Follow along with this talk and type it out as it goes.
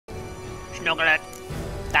Snuglet.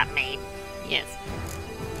 That me. Yes.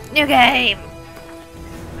 New game!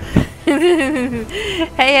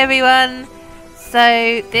 Hey everyone!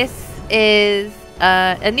 So this is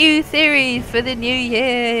a new series for the new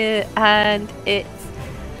year, and it's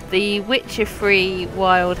the Witcher 3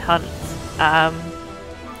 Wild Hunt.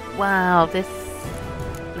 Wow, the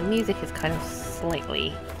music is kind of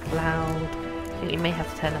slightly loud. I think we may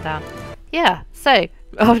have to turn it down. Yeah, so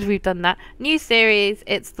after we've done that, new series,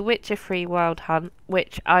 it's the Witcher 3 Wild Hunt,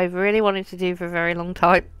 which I've really wanted to do for a very long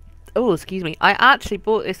time. Oh, excuse me. I actually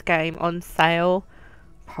bought this game on sale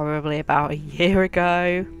probably about a year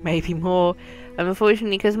ago, maybe more. And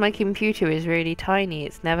unfortunately, because my computer is really tiny,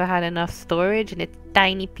 it's never had enough storage and it's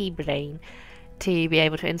tiny pea brain to be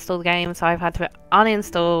able to install the game. So I've had to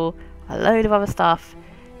uninstall a load of other stuff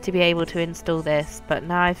to be able to install this. But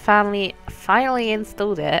now I've finally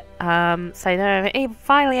installed it. So now I'm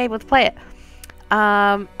finally able to play it.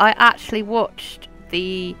 I actually watched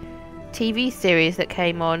the TV series that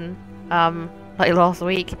came on like last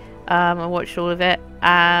week. I watched all of it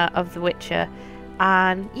of The Witcher,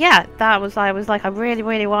 and yeah, I was like, I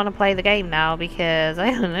really want to play the game now, because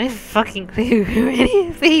I don't know fucking clue who any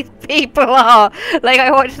of these people are. Like,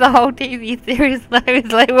 I watched the whole TV series and I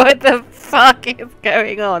was like, what the fuck is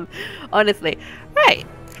going on, honestly. Right,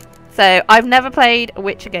 so I've never played a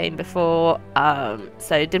Witcher game before,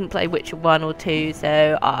 so didn't play Witcher 1 or 2,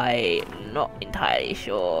 so I'm not entirely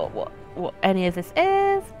sure what any of this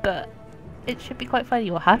is, but it should be quite fun.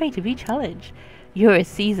 You're happy to be challenged. You're a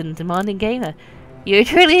seasoned, demanding gamer. You're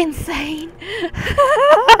truly insane.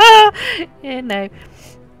 Yeah, no.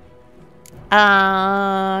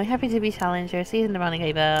 Happy to be challenged. You're a seasoned, demanding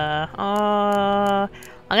gamer. I'm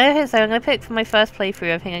gonna pick for my first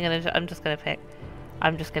playthrough. I think I'm just gonna pick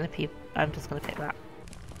that.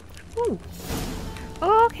 Ooh.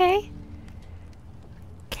 Oh, okay.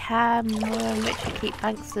 Cameron, Richard, keep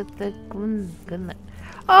thanks to the goodness.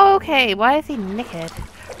 Oh, okay, why is he naked?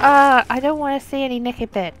 I don't want to see any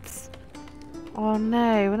naked bits. Oh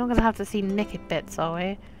no, we're not going to have to see naked bits, are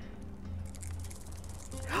we?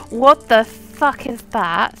 What the fuck is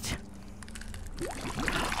that?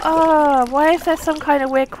 Oh, why is there some kind of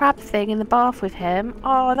weird crab thing in the bath with him?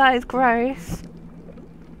 Oh, that is gross.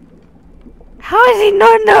 How does he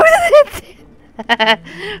not know this?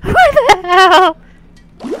 What the hell?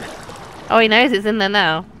 Oh, he knows it's in there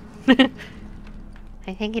now.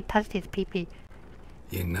 I think he touched his pee-pee.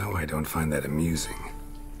 You know I don't find that amusing.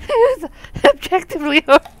 It was objectively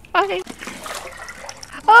horrifying.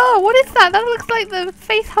 Oh, what is that? That looks like the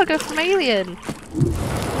face hugger from Alien.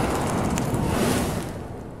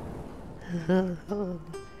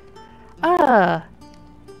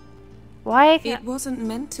 Why? It wasn't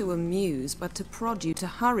meant to amuse, but to prod you to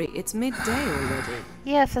hurry. It's midday already.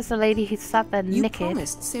 Yes, there's a lady who sat there naked. You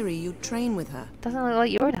promised Ciri you'd train with her. Doesn't look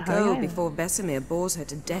like you're in a hurry. Go before Vesemir bores her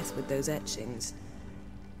to death with those etchings.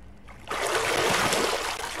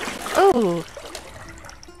 Oh!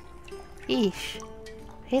 Yeesh.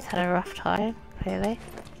 He's had a rough time, clearly.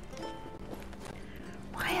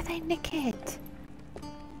 Why are they naked?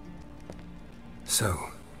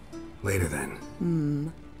 So, later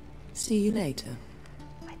then. See you later.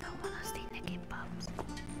 I don't want to see naked bums.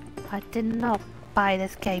 I did not buy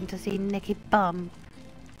this game to see naked bum.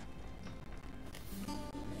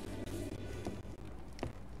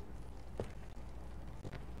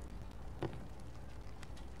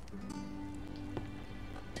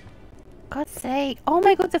 God's sake. Oh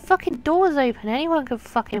my god, the fucking door's open. Anyone can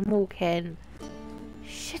fucking walk in.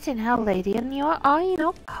 Shit in hell, lady. And are you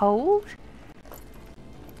not cold?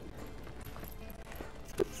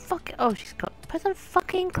 Fuck. Oh, she's got. Put some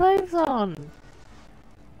fucking clothes on.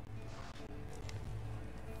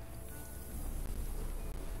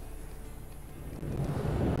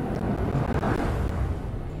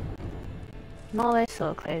 Not those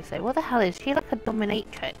sort of clothes though. What the hell is she, like a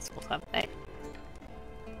dominatrix or something?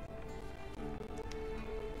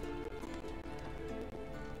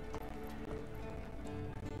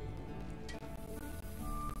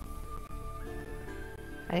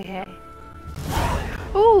 Okay.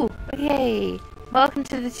 Ooh, okay. Welcome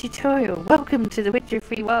to the tutorial. Welcome to the Witcher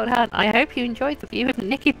 3 Wild Hunt. I hope you enjoyed the view of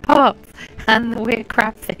naked pops and the weird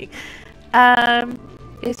crab thing.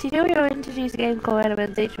 This tutorial will introduce a game called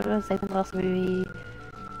Elementation from the last movie.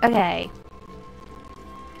 Okay.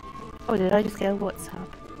 Oh, did I just get a what sound?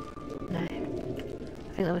 No. I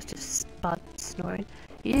think that was just Spud snoring.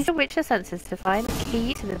 Use your Witcher senses to find the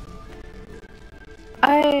key to the...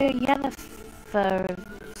 Oh, Yennefer.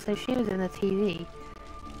 So she was in the TV.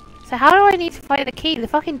 So how do I need to find the key? The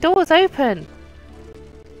fucking door's open!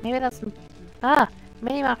 Maybe that's... Ah!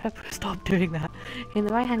 Minimap, stop doing that. In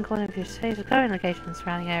the right hand corner of your stage, the current location and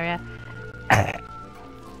surrounding area.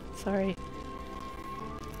 Sorry.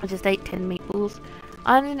 I just ate 10 meatballs.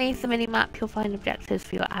 Underneath the minimap, you'll find objectives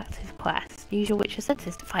for your active quest. Use your Witcher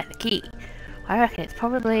senses to find the key. I reckon it's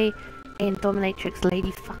probably in Dominatrix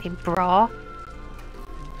Lady's fucking bra.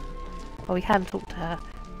 Well, we can talk to her.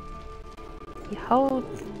 You hold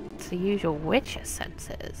to use your Witcher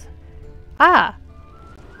senses. Ah!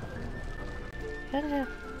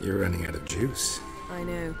 You're running out of juice. I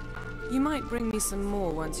know. You might bring me some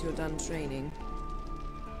more once you're done training.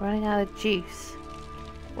 Running out of juice.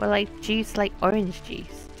 Or like juice, like orange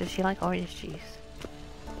juice. Does she like orange juice?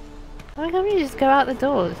 Why can't we just go out the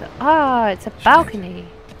doors? Ah, it's a balcony.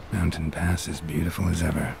 Mountain Pass is beautiful as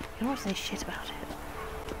ever. You don't want to say shit about it.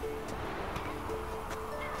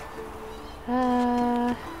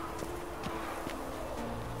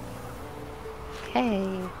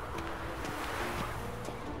 Okay.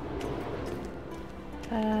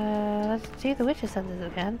 Let's do the Witcher senses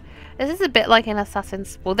again. This is a bit like an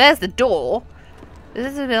Assassin's... Well, there's the door!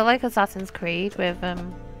 This is a bit like Assassin's Creed with,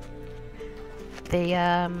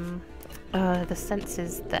 the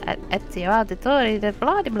senses, the Ezio Auditore, the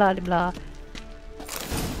blah blah blah blah.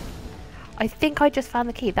 I think I just found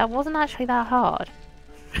the key. That wasn't actually that hard.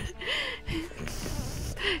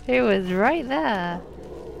 It was right there.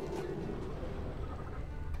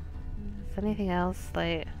 Is there anything else?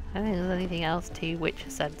 Like, I don't think there's anything else to Witcher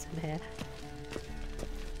sense in here.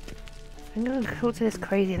 I'm gonna talk to this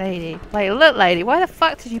crazy lady. Like, look lady, why the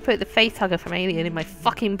fuck did you put the face hugger from Alien in my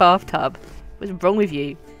fucking bathtub? What's wrong with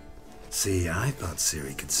you? See, I thought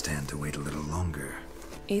Ciri could stand to wait a little longer.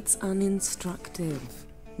 It's uninstructive,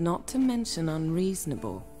 not to mention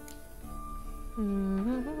unreasonable.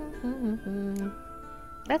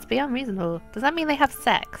 Let's be unreasonable. Does that mean they have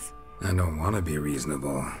sex? I don't want to be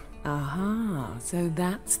reasonable. Aha, so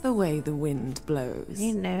that's the way the wind blows.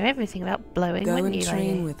 You know everything about blowing, Go wouldn't and you,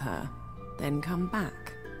 train lady? with her, then come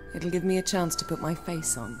back. It'll give me a chance to put my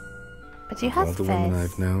face on. But you Of have all the face. women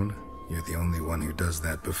I've known, you're the only one who does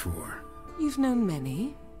that before. You've known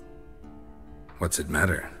many. What's it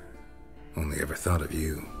matter? Only ever thought of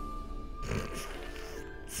you.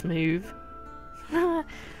 Smooth.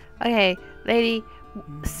 Okay, lady,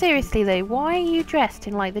 seriously though, why are you dressed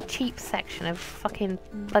in like the cheap section of fucking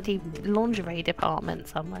bloody lingerie department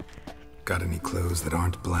somewhere? Got any clothes that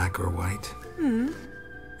aren't black or white?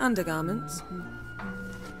 Undergarments.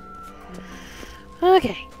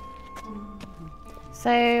 Okay.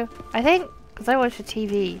 So, I think, because I watched a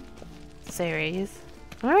TV series,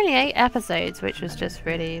 there were only 8 episodes, which was just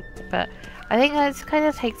really, but I think this kind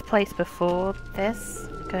of takes place before this.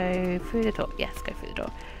 Go through the door. Yes, go through the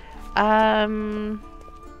door.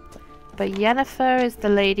 But Yennefer is the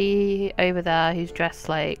lady over there who's dressed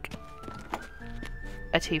like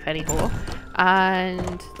a two-penny whore,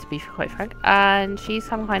 and to be quite frank, and she's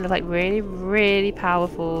some kind of like really, really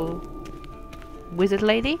powerful wizard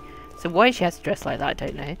lady. So why she has to dress like that, I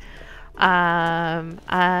don't know.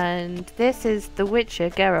 And this is the Witcher,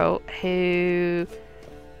 Geralt, who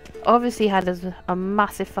obviously had a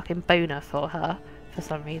massive fucking boner for her for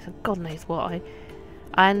some reason. God knows why.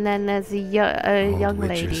 And then there's a young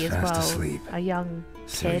Witcher's lady as fast well. asleep. A young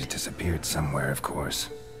Ciri's kid. disappeared somewhere, of course.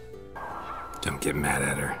 Don't get mad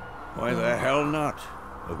at her. Why the hell not?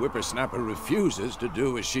 The whippersnapper refuses to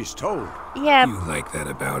do as she's told. Yeah, You like that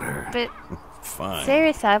about her. but Fine.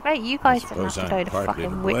 seriously, I bet you guys don't have suppose to go I'm to partly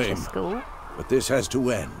fucking to Witcher blame. school. But this has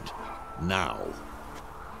to end. Now.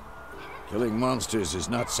 Killing monsters is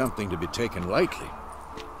not something to be taken lightly.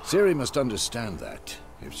 Ciri must understand that,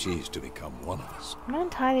 if she's to become one of us. I'm not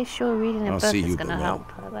entirely sure reading a I'll book see is you going to below.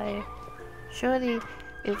 help her though. Surely,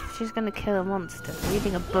 if she's going to kill a monster,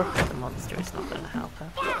 reading a book of the monster is not going to help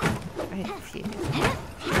her. Very confused.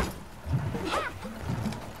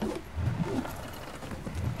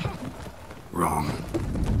 Wrong.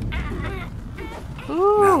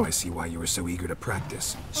 Ooh! Now I see why you were so eager to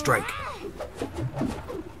practice. Strike.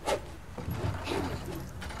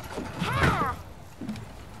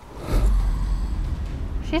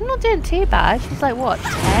 She's not doing too bad. She's like, what,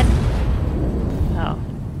 10? Oh.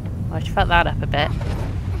 Well, she fucked that up a bit.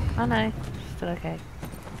 Oh no, she's still okay.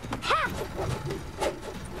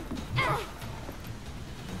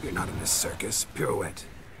 You're not in a circus. Pirouette.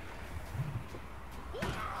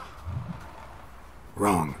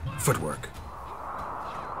 Wrong. Footwork.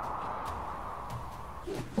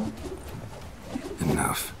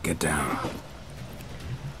 Enough. Get down.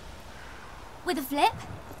 With a flip?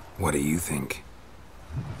 What do you think?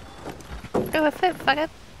 Go a flip, fucker.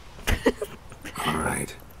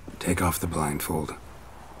 Alright. Take off the blindfold.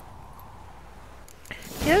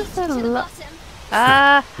 She looks a To the lot. bottom.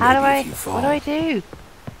 How do Maybe I... if you What do I fall. do?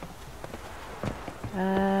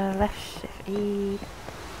 Left shift E.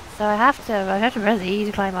 So I have to press E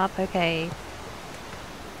to climb up, okay.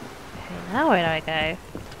 Okay, now where do I go?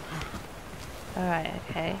 Alright,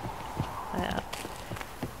 okay.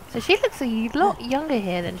 So she looks a lot younger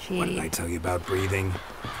here than What did I she... tell you about breathing?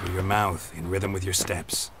 Through your mouth, in rhythm with your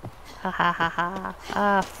steps. Ha ha ha ha.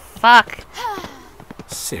 Ah, fuck!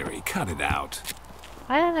 Siri, cut it out.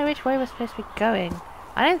 I don't know which way we're supposed to be going.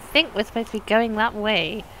 I don't think we're supposed to be going that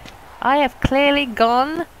way. I have clearly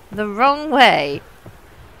gone the wrong way.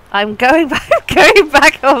 I'm going back, going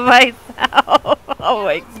back on myself. Oh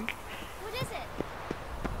my god. What is it?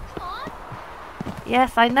 Come on.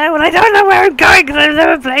 Yes, I know, and I don't know where I'm going because I've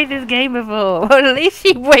never played this game before. Well, at least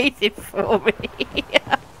she waited for me.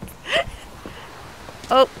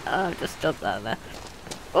 Oh, I've just jumped down there.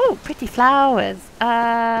 Oh, pretty flowers.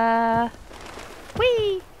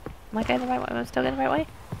 Whee! Am I going the right way? Am I still going the right way?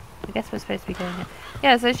 I guess we're supposed to be going here.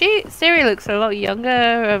 Yeah, so Siri looks a lot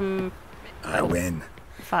younger. I win.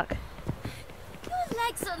 Fuck. Your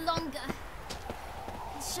legs are longer.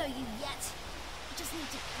 I'll show you yet. You just need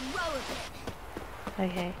to grow a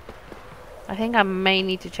bit. Okay. I think I may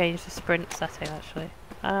need to change the sprint setting actually.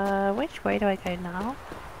 Which way do I go now?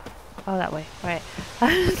 Oh, that way. Right.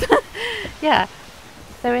 Yeah.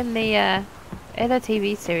 So in the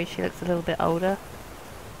TV series, she looks a little bit older.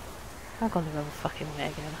 I've gone the wrong fucking way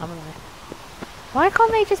again, haven't I? Why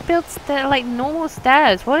can't they just build like normal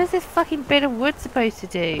stairs? What is this fucking bit of wood supposed to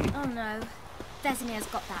do? Oh no. Vesimir's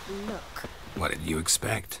got that look. What did you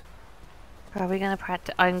expect? Are we gonna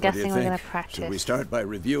practice? I'm What do you guessing we're gonna think? practice. Should we start by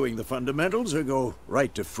reviewing the fundamentals or go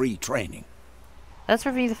right to free training? Let's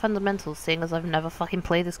review the fundamentals, seeing as I've never fucking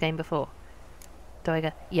played this game before. Do I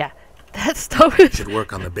go? Yeah. Let's start with... Should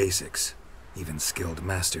work on the basics. Even skilled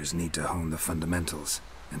masters need to hone the fundamentals,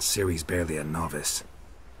 and Siri's barely a novice.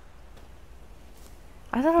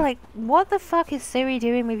 I don't know, like, what the fuck is Siri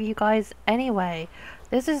doing with you guys anyway?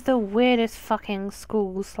 This is the weirdest fucking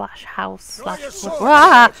school slash house slash...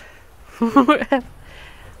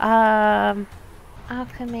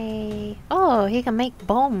 Alchemy... Oh, he can make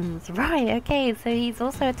bombs. Right, okay, so he's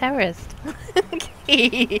also a terrorist.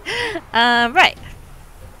 Okay. Right.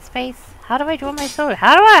 Space. How do I draw my sword?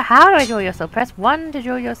 How do I draw your sword? Press 1 to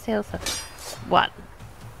draw your steel sword. 1.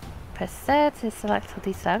 Press Z to select all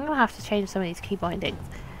these. So I'm gonna have to change some of these key bindings.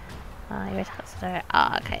 Your attacks are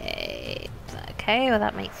okay. Okay, well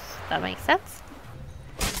that makes sense.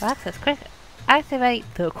 So access quick. Activate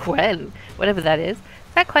the Quen, whatever that is.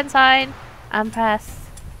 That Quen sign and press.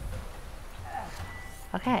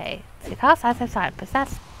 Okay. So cast active sign. Press that.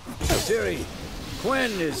 Siri,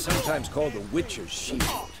 Quen is sometimes called the Witcher's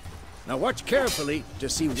Shield. Now watch carefully to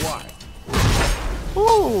see why.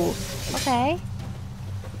 Ooh. Okay.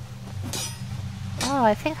 Oh,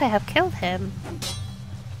 I think I have killed him.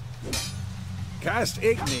 Cast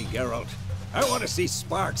Igni, Geralt. I want to see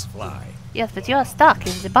sparks fly. Yes, but you're stuck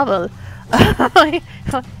in the bubble.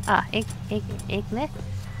 Ignis.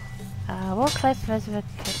 Walk close to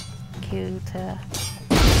Q to...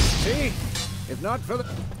 See? If not for the...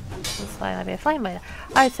 This line, I'd be a flame waiter.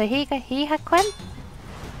 Oh, so he had Quen?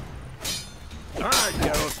 Alright,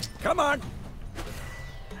 Geralt. Come on.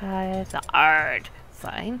 The Ard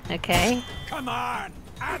sign. Okay. Come on.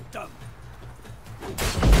 At them.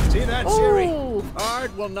 See that, Siri? Ooh.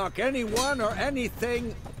 Ard will knock anyone or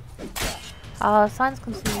anything. Signs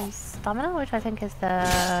consume stamina, which I think is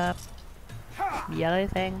the yellow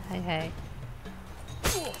thing. Okay.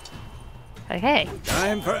 Okay.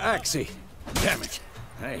 Time for Axie. Damn it.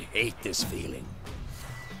 I hate this feeling.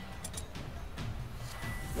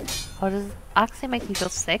 Or does Axie make you feel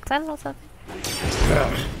sick then or something?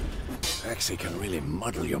 Axie can really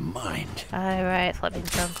muddle your mind. Oh right, it's like being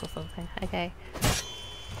drunk or something. Okay.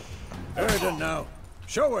 Erden now.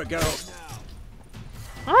 Show her, Geralt.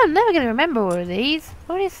 Oh, I'm never gonna remember all of these.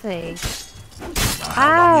 What is these? How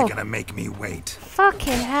long Ow! you gonna make me wait?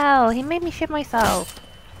 Fucking hell, he made me shit myself.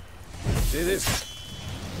 See this?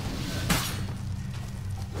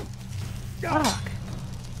 Fuck.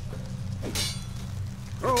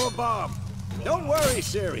 Throw a bomb. Don't worry,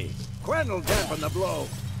 Siri. Quen will dampen the blow.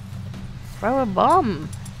 Throw a bomb.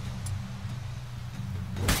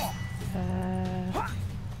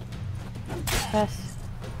 Press.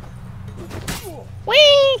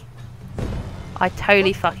 Whee! I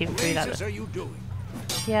totally fucking What threw that. Jesus are you doing?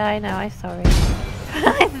 Yeah, I know, I'm sorry.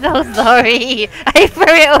 I'm so sorry. I threw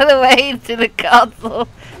it all the way into the castle.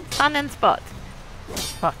 Sun and spot.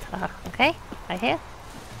 Spot. Okay, right here.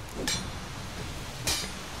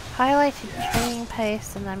 Highlighted training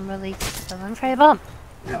post and then release and then throw a bomb.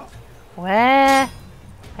 Where?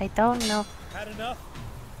 I don't know. Had enough?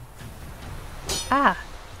 Ah.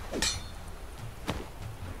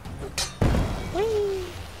 Whee!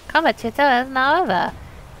 Combat tutorial is now over.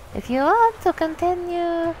 If you want to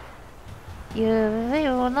continue, you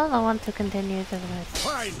will not want to continue to the rest.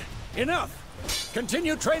 Fine! Enough!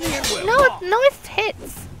 Continue training and will. No, no, it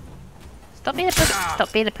hits. Stop being a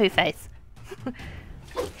stop being a poo face.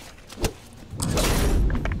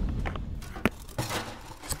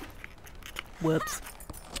 Whoops.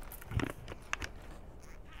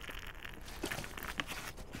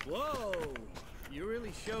 Whoa! You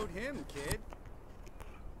really showed him, kid.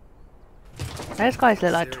 Those guys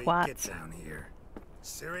look like Ciri, twats. get down here.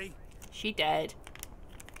 Ciri? She dead.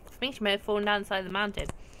 I think she may have fallen down the side of the mountain.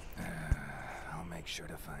 I'll make sure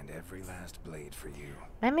to find every last blade for you.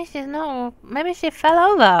 Maybe she's not. Maybe she fell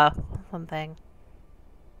over or something.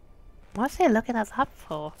 What's she looking us up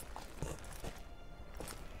for?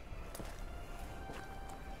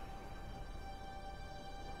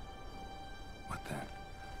 What the?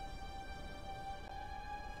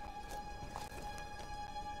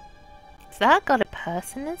 Has that got a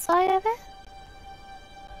person inside of it?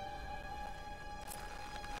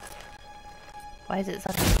 Why is it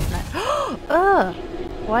suddenly snowing? Ugh!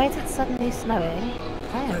 Why is it suddenly snowing?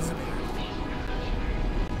 Oh.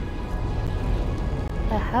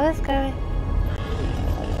 The hell is going?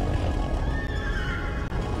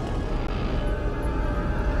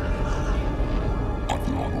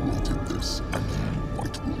 Aviana wanted this, and you,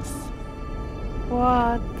 White Wolf.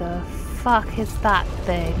 What the fuck is that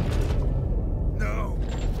thing? No!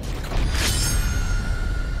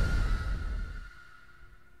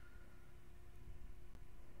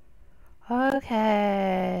 Okay.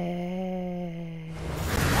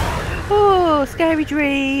 Oh, scary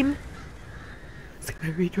dream.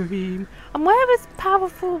 Scary dream. And where was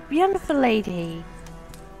powerful Yennefer lady?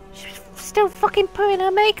 She's still fucking putting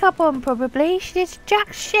her makeup on, probably. She did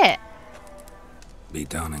jack shit. Be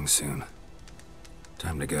dawning soon.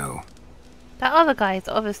 Time to go. That other guy is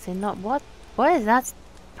obviously not. What is that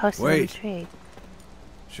posted on the Wait. tree?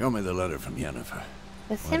 Show me the letter from Yennefer.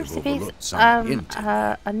 There Might seems have to be overlooked some hint in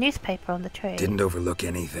a newspaper on the tree. Didn't overlook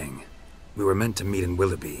anything. We were meant to meet in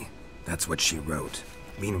Willoughby. That's what she wrote.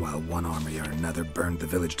 Meanwhile, one army or another burned the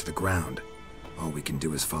village to the ground. All we can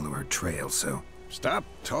do is follow her trail, so... Stop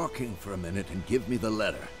talking for a minute and give me the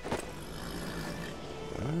letter.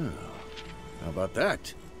 Oh, how about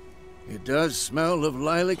that? It does smell of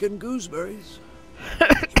lilac and gooseberries.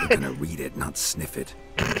 You're gonna read it, not sniff it.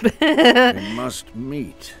 We must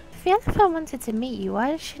meet. If Yennefer wanted to meet you,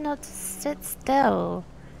 why did she not just sit still?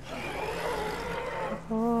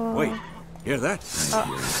 Oh. Wait, hear that?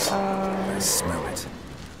 I smell it.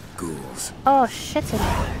 Ghouls. Oh shit!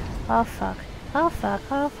 Oh fuck! Oh fuck!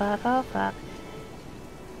 Oh fuck! Oh fuck!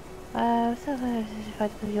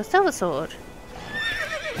 Your silver sword.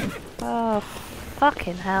 Oh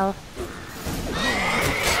fucking hell!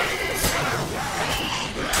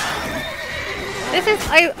 This is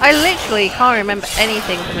I literally can't remember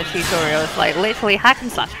anything from the tutorial. It's like literally hack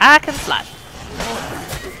and slash, hack and slash.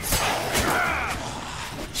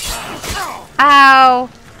 Ow!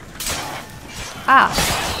 Ah,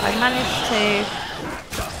 I managed to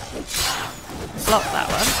block that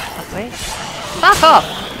one. Lovely. Fuck off!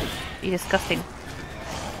 You disgusting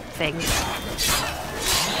thing.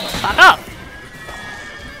 Fuck off!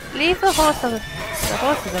 Leave the horse alone. The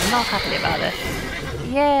horses are not happy about this.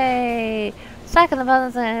 Yay! Second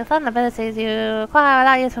abilities and fun abilities you acquire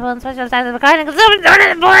allow you to run special attacks of kind and consuming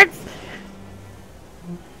adrenaline points!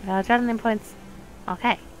 Adrenaline points.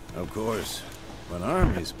 Okay. Of course. When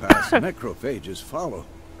armies pass, necrophages follow.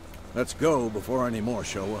 Let's go before any more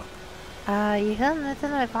show up. You don't know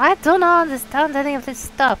if I don't understand any of this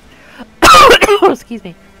stuff. Excuse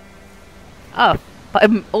me. Oh, but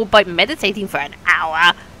I'm all by meditating for an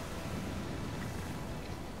hour.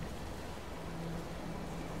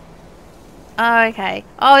 Oh, okay.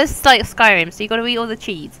 Oh, this is like Skyrim, so you gotta eat all the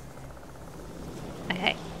cheese.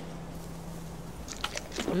 Okay.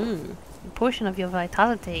 Mmm. A portion of your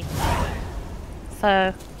vitality.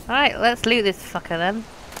 So, alright, let's loot this fucker then.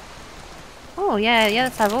 Oh, yeah,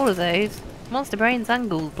 let's have all of those. Monster brains and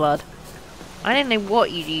ghoul blood. I don't know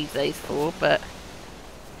what you'd use those for, but...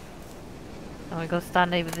 Oh, we gotta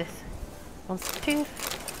stand over this monster tooth.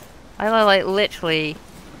 I like literally...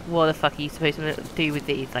 What the fuck are you supposed to do with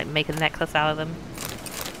these? Like, make a necklace out of them?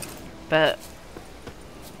 But...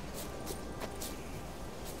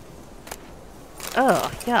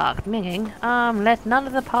 Oh, yuck, minging. Let none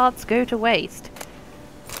of the parts go to waste.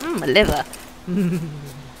 Mmm, a liver. Mmm,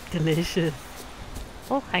 delicious.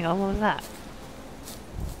 Oh, hang on, what was that?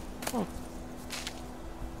 Oh.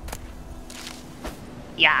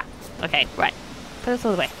 Yeah. Okay, right. Put this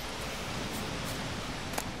all away.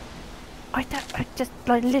 I just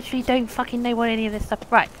like literally don't fucking know what any of this stuff.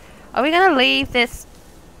 Right. Are we gonna leave this?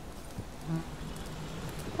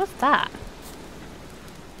 What's that?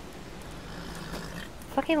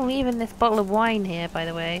 Fucking leaving this bottle of wine here, by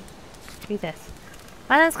the way. Do this.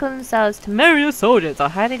 Miners call themselves Temerian soldiers are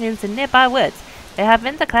hiding into nearby woods. They have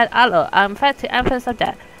winter-clad armor and referred to emperors of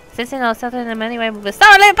death. Assisting or settling in many ways will be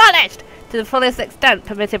thoroughly punished to the fullest extent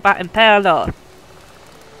permitted by imperial law.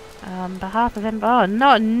 On behalf of Emperor,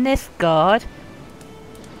 not Nilfgaard.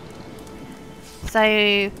 So,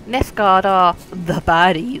 Nilfgaard are the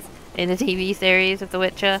baddies in the TV series of The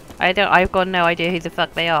Witcher. I've got no idea who the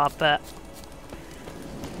fuck they are, but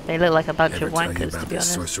they look like a bunch of wankers, to be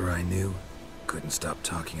honest. Sorcerer I knew? Couldn't stop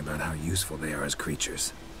talking about how useful they are as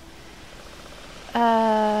creatures.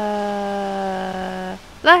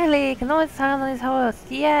 Luckily, you can always sound on his horse.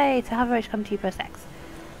 Yay! To have a roach come to you for sex.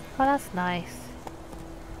 Oh, that's nice.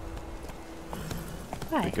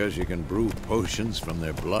 Right. Because you can brew potions from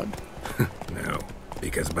their blood? No,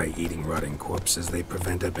 because by eating rotting corpses, they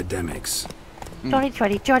prevent epidemics. Jolly,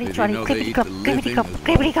 clippity clop, clippity clop,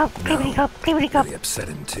 clippity clop, clippity clop, clippity clop. Really upset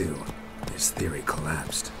him too. His theory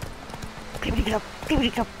collapsed. Clippity clop,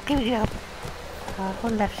 clippity clop, clippity clop.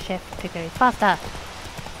 Hold left shift to go faster.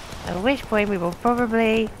 At which point we will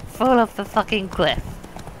probably fall off the fucking cliff.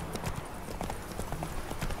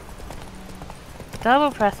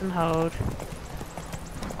 Double press and hold.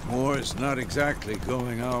 War's not exactly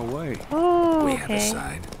going our way. Ooh, We okay. have a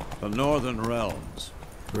side. The Northern Realms.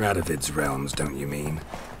 Radovid's realms, don't you mean?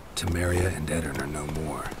 Temeria and Edirn are no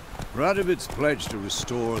more. Radovid's pledged to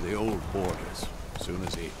restore the old borders as soon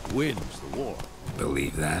as he wins the war.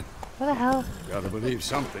 Believe that? What the hell? Gotta believe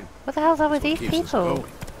something. What the hell's up with That's these what keeps us people?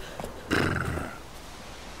 going.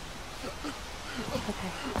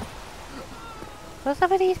 Okay. What's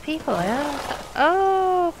up with these people? I don't understand.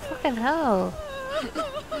 Oh, fucking hell.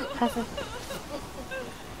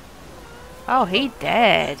 Oh, he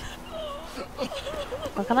dead.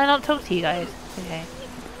 Well, can I not talk to you guys? Okay,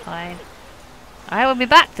 fine. I will be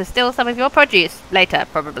back to steal some of your produce later,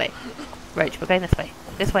 probably. Roach, we're going this way.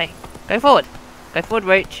 This way. Go forward. Go forward,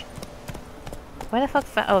 Roach. Where the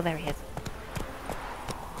fuck's that? Oh, there he is.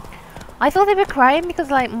 I thought they were crying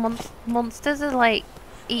because, like, monsters are, like,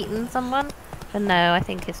 eating someone. But no, I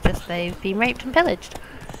think it's just they've been raped and pillaged.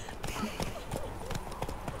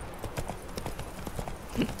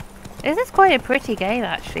 This is quite a pretty game,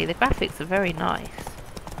 actually. The graphics are very nice.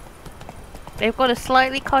 They've got a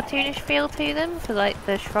slightly cartoonish feel to them for, like,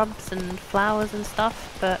 the shrubs and flowers and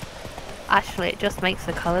stuff, but actually it just makes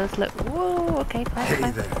the colours look... Whoa, okay, fine, Hey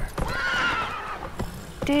fine. there.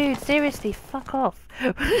 Dude, seriously, fuck off.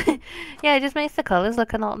 Yeah, it just makes the colours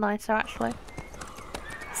look a lot nicer, actually.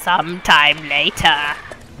 Sometime later.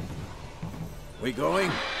 We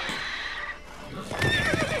going?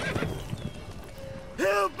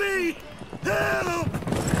 Help me! Help!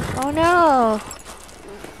 Oh no!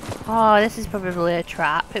 Oh, this is probably a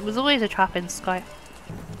trap. It was always a trap in Sky.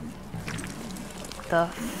 The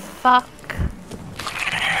fuck?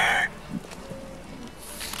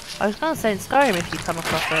 I was gonna say in Skyrim if you come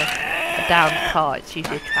across a downed car, it's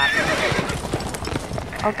usually a trap.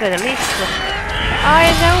 Oh good, at least...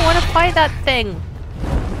 I don't want to fight that thing!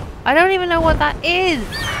 I don't even know what that is!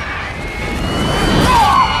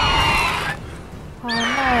 Oh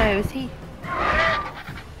no, is he...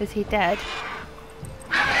 Is he dead?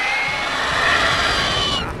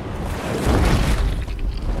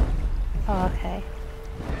 Oh, okay.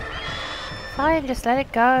 Fine, just let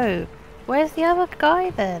it go. Where's the other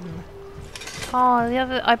guy then? Oh, the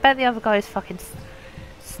other... I bet the other guy's fucking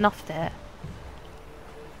snuffed it.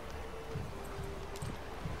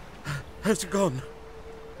 Has it gone?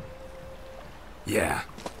 Yeah.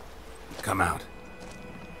 Come out.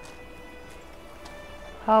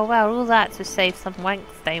 Oh well, all that to save some wank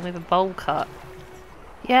stain with a bowl cut.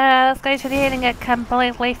 Yeah, let's go to the inn and get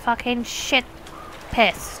completely fucking shit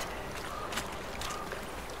pissed.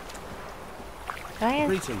 Guys,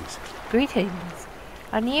 Greetings. greetings.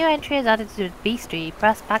 A new entry is added to the bestiary.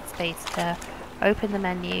 Press backspace to open the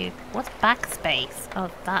menu. What's backspace?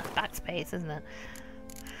 Oh, that's backspace, isn't it?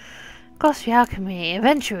 Glossary alchemy,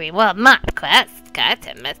 inventory, world map, quest,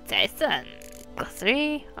 item, station.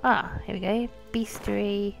 Glossary. Ah, here we go.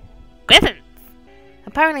 Bestiary. Griffins!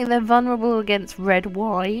 Apparently they're vulnerable against red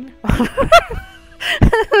wine.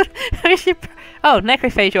 Oh,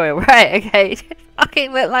 necrophage oil, right, okay.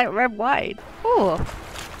 Fucking look like red wine. Ooh.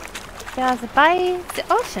 There's a by the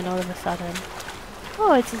ocean all of a sudden.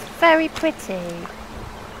 Oh, it is very pretty.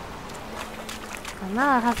 And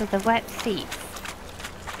now it has the wet seats.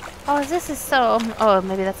 Oh, this is so... oh,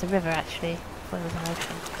 maybe that's a river, actually. I thought it was an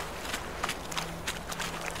ocean.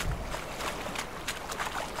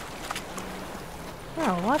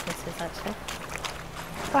 Oh, what this is, actually.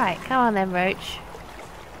 Right, come on then, Roach.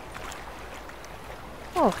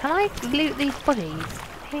 Oh, can I loot these bodies?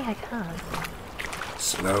 Maybe I can.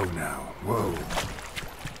 Slow now. Whoa.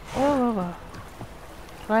 Whoa, whoa, whoa.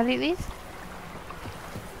 Can I loot these?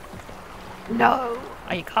 No!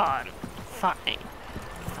 I can't. Fine.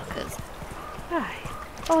 Fuckers. Right.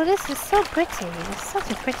 Oh, this is so pretty. It's such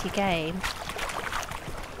a pretty game.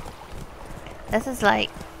 This is like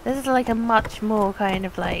a much more kind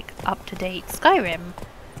of like up-to-date Skyrim.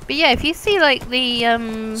 But yeah, if you see like the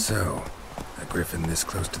So, a griffin this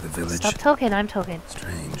close to the village? Stop talking, I'm talking.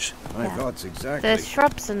 Strange. My Yeah. thoughts exactly. The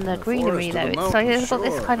shrubs and the greenery forest though, of the it's like mountain it's got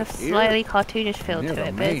this shore, kind of but here, slightly cartoonish feel near to the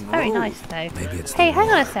it, but it's main very road. nice though. Maybe it's Hey, the hang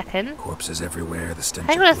on a war. second. Corpses everywhere, the stench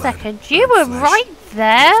Hang of on a blood, second. You were burnt flesh. right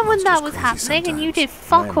there when Monster's that was crazy happening and you sometimes. did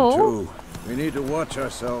fuck Men, all. too. We need to watch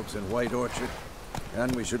ourselves in White Orchard.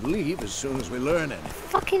 And we should leave as soon as we learn anything.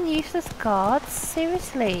 Fucking useless guards,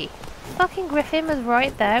 seriously. Fucking Griffin was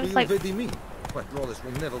right there. It was like me. But Lawless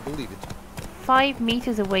will never believe it. 5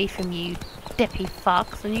 meters away from you, dippy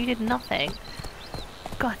fucks, and you did nothing.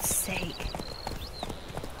 God's sake.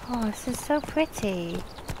 Oh, this is so pretty.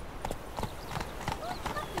 What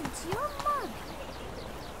happened to your mug?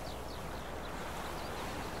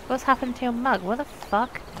 What's happened to your mug? What the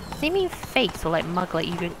fuck? Does he mean face or like mug like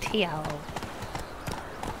you drink tea out of?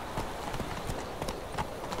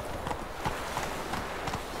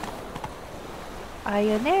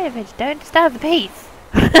 You're near the village. Don't disturb the peace.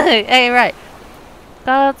 Hey, right.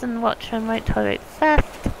 Guards and watchmen won't tolerate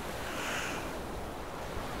theft.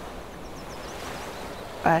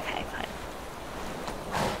 Okay, fine.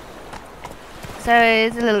 So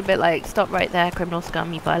it's a little bit like, stop right there, criminal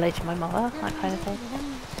scum, you violated my mother, that kind of thing.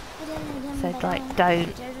 So like,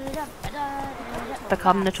 don't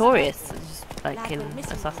become notorious, just like in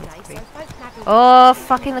Assassin's Creed. Oh,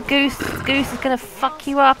 fucking the goose! Goose is gonna fuck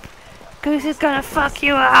you up! Goose is gonna fuck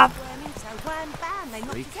you up!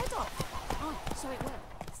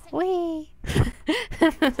 Wee!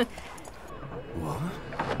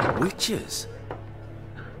 What? Witches?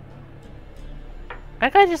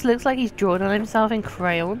 That guy just looks like he's drawn on himself in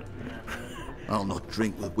crayon. I'll not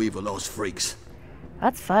drink with Weaverlaw's freaks.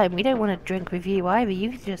 That's fine, we don't want to drink with you either,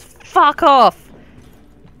 you can just fuck off!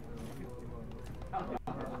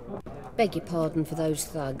 Beg your pardon for those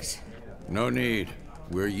thugs. No need.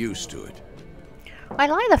 We're used to it. I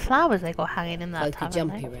like the flowers they got hanging in that Folk are tavern.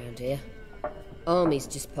 jumpy round here. Armies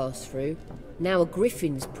just passed through. Now a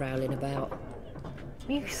griffin's prowling about.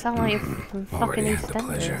 You sound like you're from fucking Already had the EastEnders.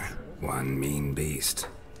 pleasure. One mean beast.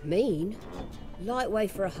 Mean? Light way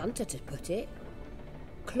for a hunter to put it.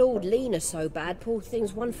 Clawed Lena so bad, poor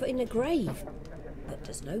thing's 1 foot in the grave. But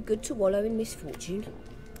does no good to wallow in misfortune.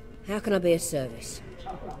 How can I be of service?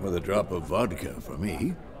 With a drop of vodka for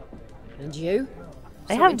me. And you?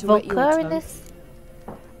 They Something have to wet your vodka in tongue? this.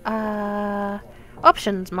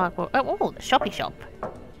 Options, Mark. Oh, the shoppy shop.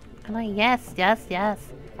 Can I? Yes, yes, yes.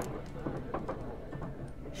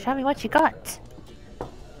 Show me what you got.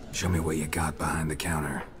 Show me what you got behind the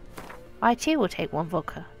counter. I too will take 1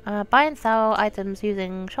 vodka. Buy and sell items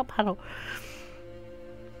using shop panel.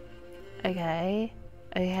 Okay.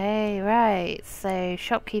 Okay, right. So,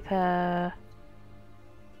 shopkeeper.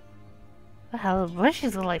 The hell? What?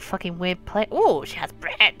 She's got like fucking weird plate. Oh, she has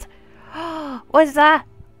bread. What is that?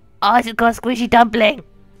 Oh, she's got a squishy dumpling.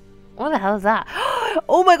 What the hell is that?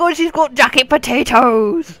 Oh my god, she's got jacket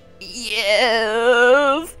potatoes.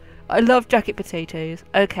 Yes. I love jacket potatoes.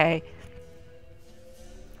 Okay.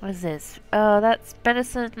 What is this? Oh, that's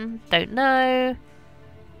venison. Don't know.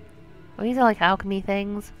 Well, these are like alchemy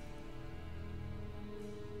things.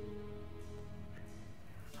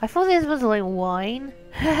 I thought this was like wine.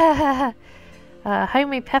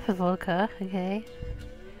 Homemade pepper vodka. Okay.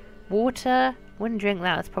 Water. Wouldn't drink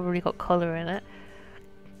that. It's probably got colour in it.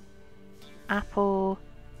 Apple.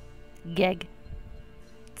 Geg.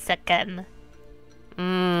 Chicken.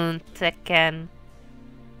 Chicken.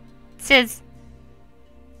 Cheers.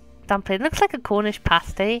 Dumpling. Looks like a Cornish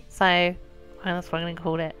pasty, so that's what I'm going to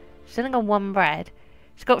call it. She's only got 1 bread.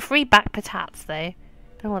 She's got 3 back patates, though.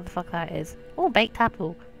 Don't know what the fuck that is. Oh, baked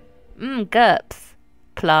apple. Gurps.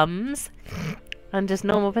 Plums. And just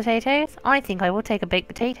normal potatoes. I think I will take a baked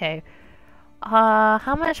potato.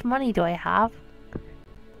 How much money do I have?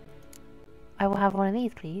 I will have one of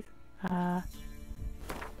these, please. I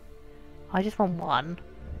just want 1.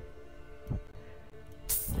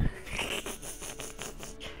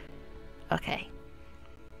 Okay.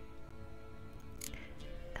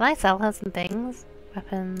 Can I sell her some things?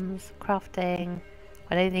 Weapons, crafting.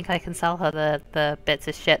 I don't think I can sell her the bits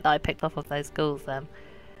of shit that I picked off of those ghouls then.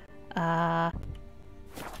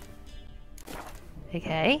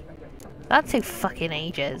 Okay. That took fucking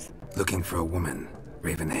ages. Looking for a woman.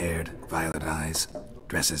 Raven-haired, violet eyes,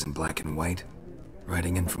 dresses in black and white.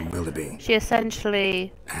 Riding in from Willoughby. She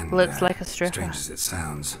essentially looks like a stripper. Strange as it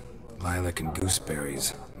sounds, Lilac and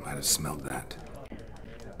Gooseberries might have smelled that.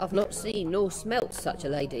 I've not seen nor smelt such a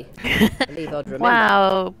lady. I believe I'd remember.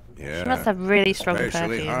 Wow. Yeah. She must have really strong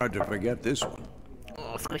Especially perfume. hard to forget this one.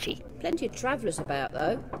 Oh, squishy. Plenty of travellers about,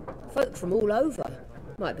 though. Folk from all over.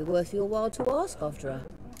 Might be worth your while to ask after her.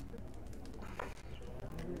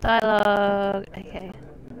 Dialogue. Okay.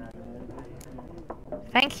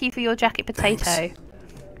 Thank you for your jacket potato. Thanks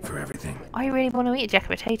for everything. I really want to eat a jacket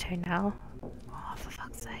potato now. Oh, for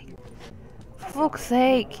fuck's sake. For fuck's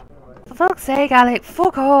sake. For fuck's sake, Alec.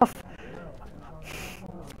 Fuck off.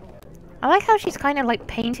 I like how she's kind of like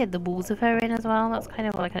painted the walls of her in as well. That's kind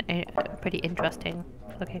of like a pretty interesting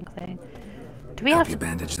looking thing. Do we Help have you to...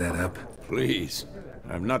 bandage that up? Please.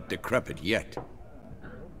 I'm not decrepit yet.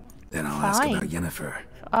 Then I'll ask Fine. about Yennefer.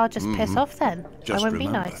 I'll just piss off then. Just I won't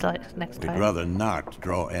remember, be nice like next We'd time. rather not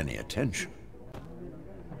draw any attention.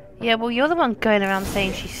 Yeah, well, you're the one going around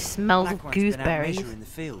saying she smells Black of one's been out gooseberries. measuring the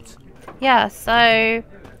fields. Yeah, so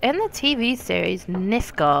in the TV series,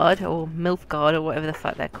 Nilfgaard or Nilfgaard or whatever the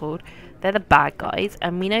fuck they're called, they're the bad guys,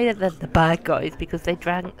 and we know that they're the bad guys because they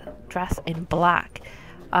dress in black.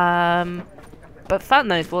 But fuck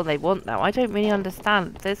knows what they want now. I don't really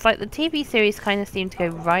understand. It's like the TV series kind of seem to go,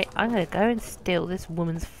 right, I'm gonna go and steal this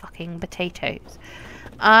woman's fucking potatoes.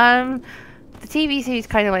 The TV series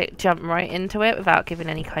kind of like jump right into it without giving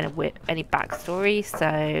any kind of any backstory. So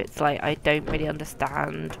it's like I don't really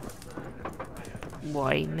understand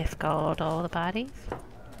why Nilfgaard are the baddies,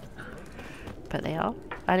 but they are,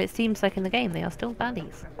 and it seems like in the game they are still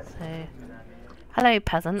baddies. So. Hello,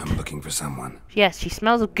 peasant. I'm looking for someone. Yes, she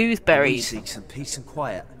smells of We gooseberries. seek some peace and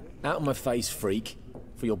quiet. Out of my face, freak.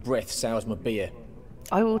 For your breath sours my beer.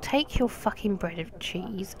 I will take your fucking bread of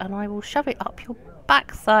cheese and I will shove it up your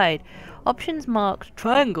backside. Options marked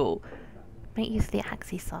triangle. Make use of the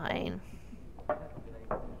axis sign.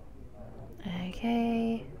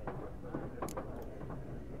 Okay.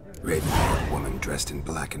 Raven-haired woman dressed in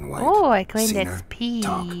black and white. Oh, I claimed Seen her? XP.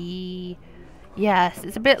 Talk. Yes,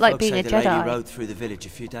 it's a bit like Folks being say a the lady Jedi. rode through the village a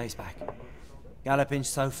few days back. Galloping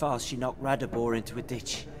so fast she knocked Radabor into a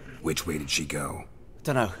ditch. Which way did she go?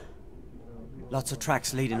 Dunno. Lots of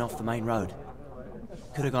tracks leading off the main road.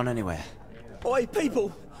 Could have gone anywhere. Oi,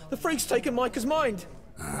 people! The freak's taken Micah's mind!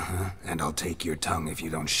 Uh-huh. And I'll take your tongue if you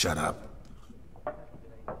don't shut up.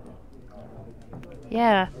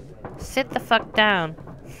 Yeah, sit the fuck down.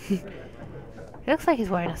 He looks like he's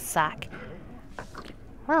wearing a sack.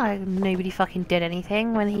 Well, nobody fucking did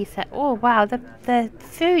anything when he said, oh wow, the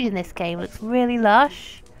food in this game looks really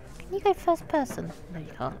lush. Can you go first person? No, you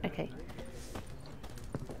can't. Okay.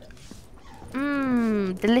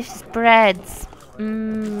 Mmm, delicious breads.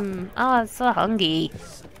 Mmm, oh, I'm so hungry.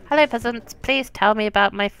 Hello, peasants. Please tell me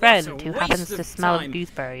about my friend who happens to smell of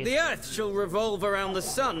gooseberries. The earth shall revolve around the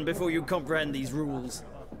sun before you comprehend these rules.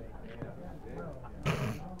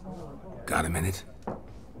 Got a minute?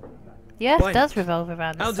 The earth Why does not? revolve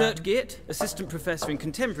around the sun. Aldert Geert, Assistant Professor in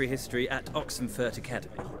Contemporary History at Oxenfurt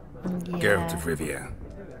Academy. Geralt of Rivia.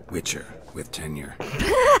 Witcher with tenure.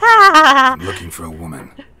 I'm looking for a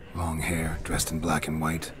woman. Long hair, dressed in black and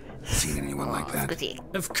white. Seen anyone like that?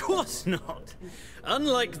 Of course not.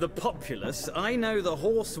 Unlike the populace, I know the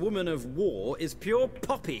horsewoman of war is pure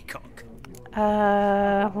poppycock.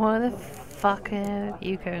 What the fuck are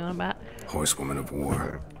you going on about? Horsewoman of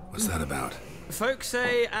war. What's that about? Folk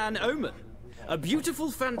say an omen. A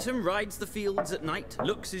beautiful phantom rides the fields at night,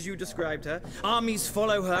 looks as you described her. Armies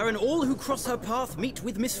follow her, and all who cross her path meet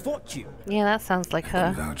with misfortune. Yeah, that sounds like I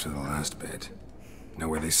can her. vouch for the last bit. Know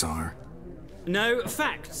where they saw her? No,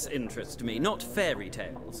 facts interest me, not fairy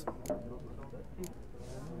tales.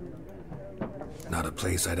 Not a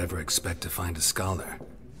place I'd ever expect to find a scholar.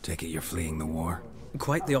 Take it you're fleeing the war?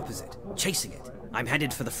 Quite the opposite. Chasing it. I'm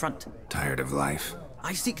headed for the front. Tired of life?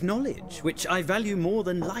 I seek knowledge, which I value more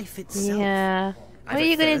than life itself. Yeah. What I've are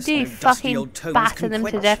you a gonna thirst do? no dusty Fucking old tomes batter can them to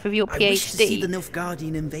quench. death with your I wish to see PhD? the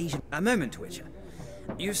Nilfgaardian invasion. A moment, Witcher.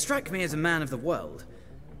 You strike me as a man of the world.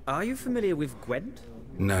 Are you familiar with Gwent?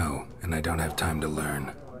 No, and I don't have time to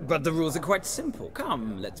learn. But the rules are quite simple.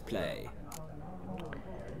 Come, let's play.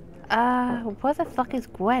 What the fuck is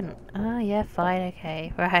Gwent? Oh, yeah, fine,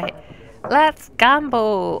 okay, right. Let's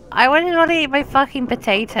gamble! I wouldn't want to eat my fucking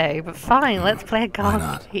potato, but fine, let's play a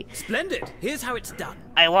gamble. Splendid. Here's how it's done.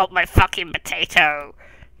 I want my fucking potato!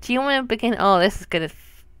 Do you want to begin? Oh, this is gonna.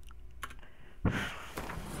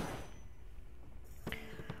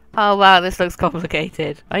 Oh wow, this looks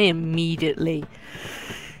complicated. I immediately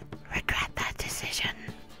regret that decision.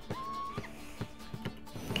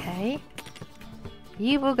 Okay.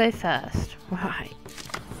 You will go first. Right.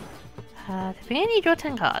 To begin, you draw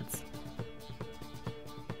 10 cards.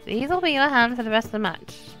 These will be your hand for the rest of the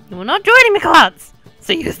match. You will not draw any more cards!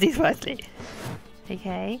 So use these wisely.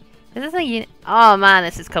 Okay. This is a unit. Oh man,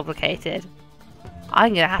 this is complicated.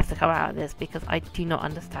 I'm gonna have to come out of this because I do not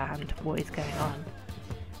understand what is going on.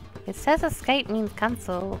 It says escape means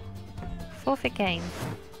cancel. Forfeit game.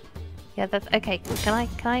 Yeah, that's okay. Can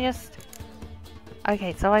I just?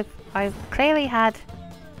 Okay, so I've clearly had.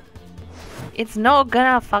 It's not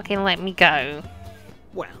gonna fucking let me go.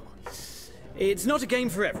 Well, it's not a game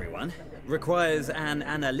for everyone. Requires an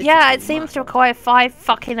analytical Yeah, it seems to require 5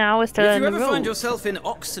 fucking hours to learn the rules. If you ever find rules. yourself in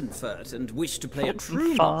Oxenfurt and wish to play a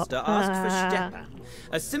true monster, ask for Stepan.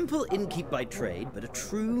 A simple innkeep by trade, but a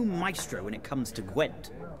true maestro when it comes to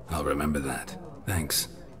Gwent. I'll remember that. Thanks.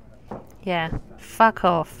 Yeah, fuck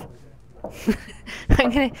off.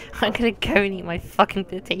 I'm gonna go and eat my fucking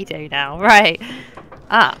potato now. Right.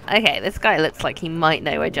 Ah, okay, this guy looks like he might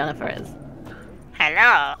know where Yennefer is.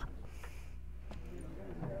 Hello.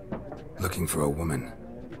 Looking for a woman.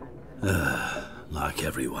 Like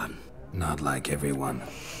everyone. Not like everyone.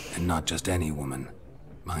 And not just any woman.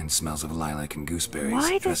 Mine smells of lilac and gooseberries.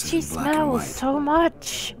 Why does dresses she in black and smell white. so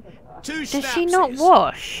much? Two Does she not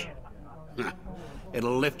wash?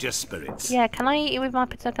 It'll lift your spirits. Yeah, can I eat it with my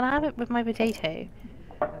potato? Can I have it with my potato?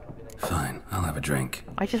 Fine, I'll have a drink.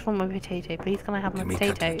 I just want my potato. Please, can I have my Can we cut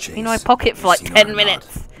to potato? the chase? You know, I pocket for like Seen her 10 or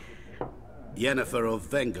minutes. Yennefer of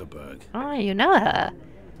Vengerberg. Oh, you know her.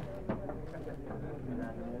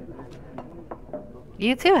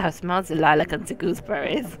 You too have smells of lilac and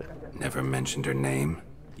gooseberries. Never mentioned her name.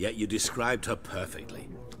 Yet you described her perfectly.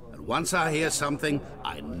 And once I hear something,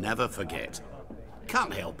 I never forget.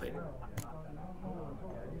 Can't help it.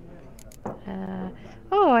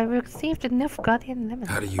 Oh, I received a Nilfgaardian lemon.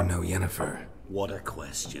 How do you know Yennefer? What a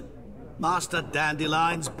question. Master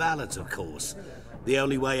Dandelion's ballads, of course. The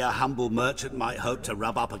only way a humble merchant might hope to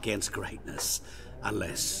rub up against greatness.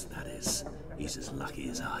 Unless, that is, he's as lucky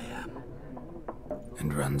as I am.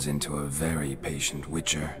 And runs into a very patient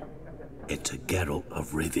witcher. Into Geralt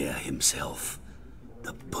of Rivia himself.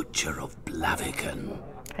 The Butcher of Blaviken.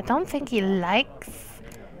 I don't think he likes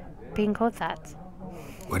being called that.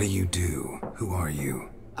 What do you do? Who are you?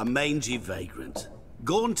 A mangy vagrant.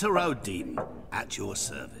 Gaunter O'Dean, at your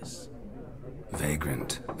service.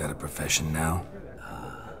 Vagrant. That a profession now?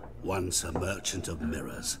 Once a merchant of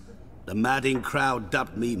mirrors. The madding crowd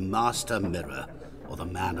dubbed me Master Mirror, or the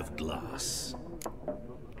Man of Glass.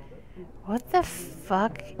 What the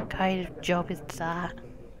fuck kind of job is that?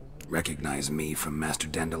 Recognize me from Master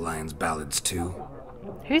Dandelion's ballads too?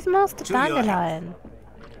 Who's Master To your Dandelion?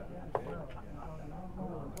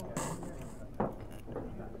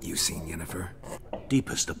 You seen Yennefer?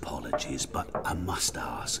 Deepest apologies, but I must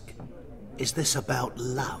ask. Is this about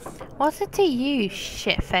love? What's it to you,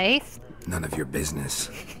 shitface? None of your business.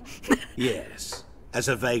 Yes. As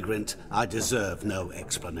a vagrant, I deserve no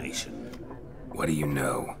explanation. What do you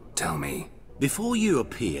know? Tell me. Before you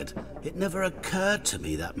appeared, it never occurred to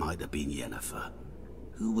me that might have been Yennefer.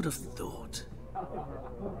 Who would have thought?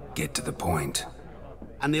 Get to the point.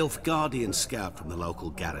 A Nilfgaardian scout from the local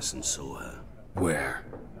garrison saw her. Where?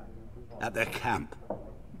 At their camp.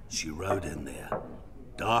 She rode in there.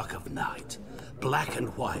 Dark of night. Black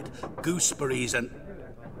and white. Gooseberries and...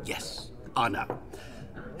 Yes, I know.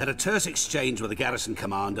 Had a terse exchange with the garrison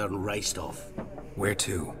commander and raced off. Where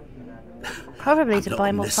to? Probably I'm to not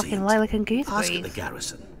buy more omniscient. fucking lilac and Ask at the gooseberries.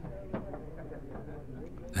 garrison.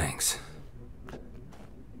 Thanks.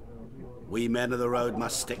 We men of the road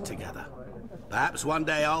must stick together. Perhaps one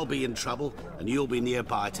day I'll be in trouble and you'll be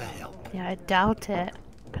nearby to help. Yeah, I doubt it.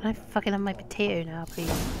 Can I fucking have my potato now,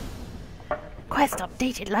 please? Quest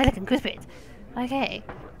updated, lilac and gooseberries. Okay.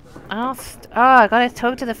 Oh, I gotta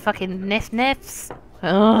talk to the fucking nifs.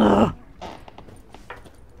 Ugh.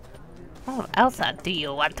 Oh, Elsa, do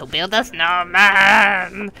you want to build a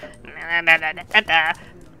snowman?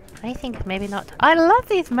 I think maybe not. I love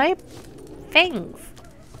these things.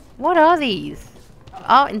 What are these?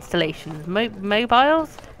 Art installations?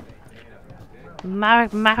 Mobiles?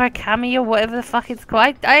 Marakami or whatever the fuck it's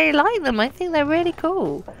called. I like them. I think they're really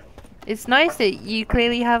cool. It's nice that you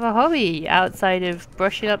clearly have a hobby outside of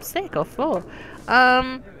brushing up stick or floor.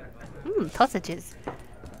 Sausages.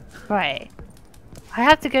 Right. I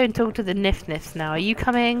have to go and talk to the nifs now. Are you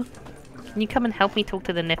coming? Can you come and help me talk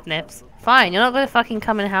to the nifs? Fine, you're not gonna fucking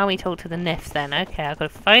come and help me talk to the nifs then. Okay, I've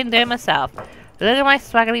got to find it myself. Look at my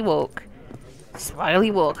swaggly walk.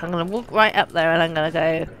 Swaggly walk. I'm gonna walk right up there and I'm gonna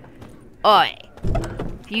go, oi!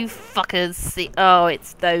 You fuckers see. Oh,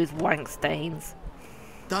 it's those wank stains.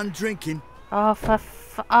 Done drinking? Oh,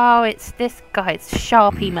 oh, it's this guy. It's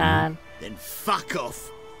Sharpie Man. Then fuck off.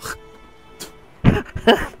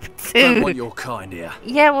 Dude. Want your kind here.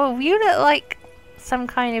 Yeah, well, you look like some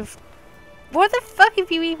kind of... What the fuck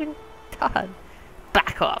have you even done?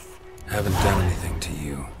 Back off. Haven't done anything to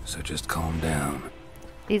you, so just calm down.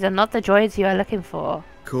 These are not the droids you are looking for.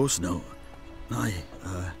 Of course not. No,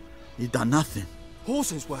 you've done nothing.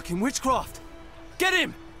 Horses working witchcraft. Get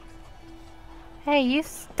him! Hey, you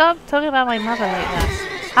stop talking about my mother like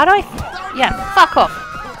that. How do I... Yeah, fuck off.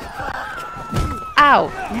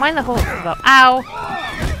 Ow. Mind the horse as well. Ow.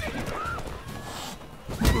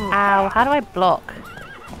 Ow. How do I block?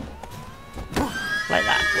 Like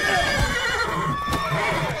that.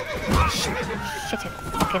 Shit in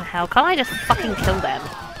fucking hell. Can't I just fucking kill them?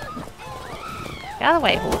 Get out of the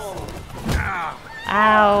way, horse.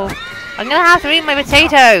 Ow. I'm gonna have to eat my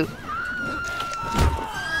potato.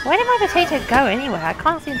 Where did my potato go anyway? I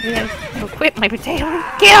can't seem to be able to equip my potato.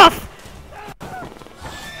 Get off!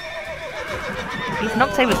 He's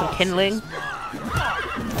knocked over some kindling.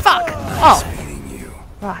 Fuck! Oh!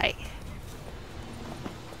 Right.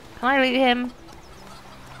 Can I loot him?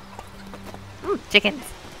 Chickens.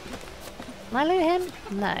 Can I loot him?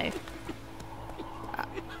 No.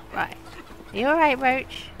 Right. You alright,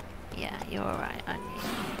 Roach? Yeah, you're alright, aren't you?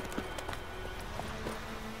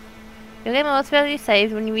 Your game will automatically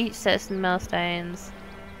saved when you reach certain milestones.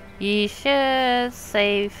 You should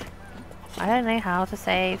save. I don't know how to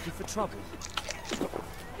save. For trouble.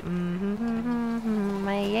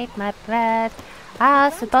 I ate my bread.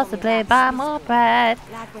 I should possibly buy more bread.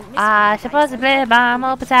 I should possibly buy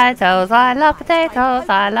more potatoes. I love potatoes.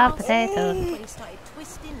 I love potatoes.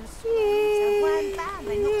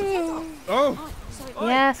 Oh!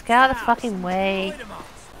 Yes, get out of the fucking way.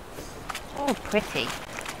 Oh, pretty.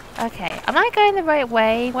 Okay, am I going the right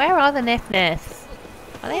way? Where are the nifs?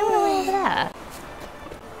 Are they all the way over there?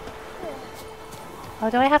 Oh,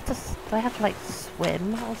 do I have to like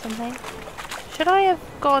swim or something? Should I have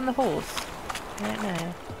got on the horse? I don't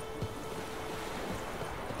know.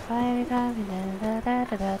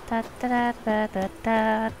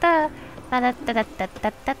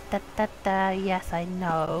 Yes, I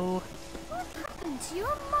know. What happened to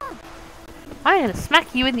your mum? I'm gonna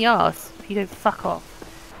smack you in the arse if you don't fuck off.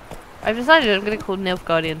 I've decided I'm gonna call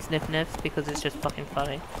Nilfgaardians nifs because it's just fucking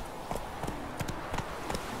funny.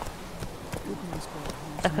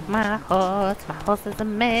 Look at my horse is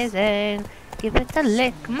amazing. Give it a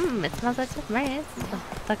lick, it smells like a race.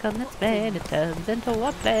 Stuck on its bed, it turns into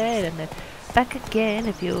a plane, and then back again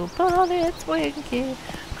if you pull on its winky.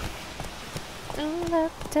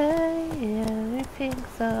 Everything's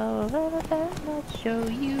so relevant. I'll show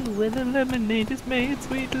you where the lemonade is made.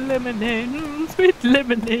 Sweet lemonade, sweet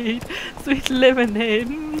lemonade, sweet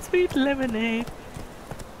lemonade, sweet lemonade.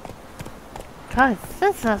 God,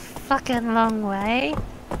 this is a fucking long way.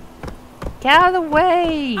 Get out of the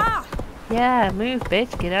way! Ah! Yeah, move,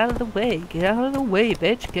 bitch. Get out of the way. Get out of the way,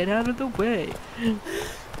 bitch. Get out of the way.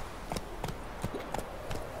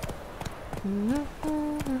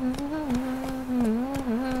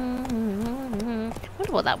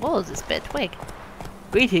 Wonder what that was. It's a bit twig.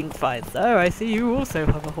 Greetings, fine sir. I see you also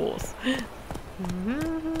have a horse.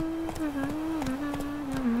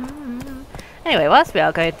 Anyway, whilst we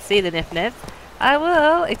are going to see the nifs, I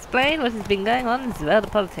will explain what has been going on in the world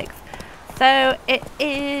of politics. So it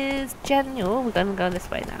is January. We're going to go this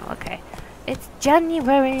way now. Okay, it's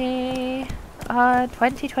January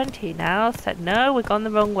 2020 now. So no, we're gone the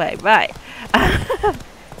wrong way. Right.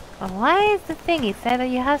 Well, why is the thingy say that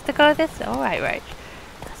you have to go this? All right, Roach.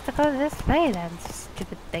 Has to go this way then.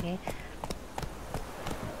 Stupid thingy.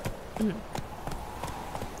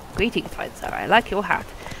 Greetings, fine sir. I like your hat.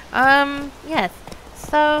 Yes.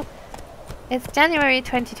 So it's January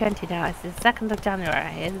 2020 now. It's the 2nd of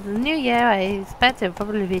January. It's the new year. I expect it will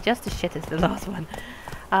probably be just as shit as the last one.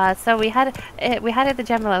 So we had the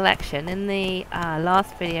general election in the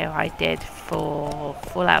last video I did for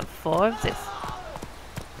Fallout 4. Is this?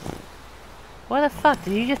 What the fuck?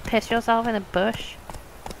 Did you just piss yourself in a bush?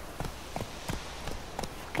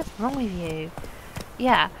 What's wrong with you?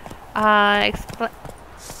 Yeah. Oh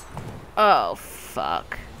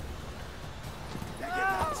fuck.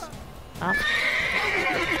 Oh.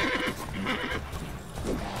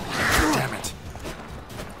 Damn it.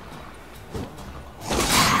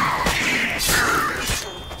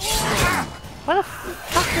 What the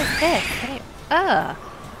fuck is this? Can you...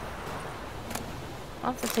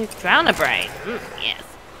 Wants to do drowner brain. Yes.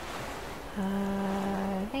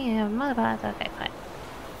 Yeah, motherboard. Okay, fine.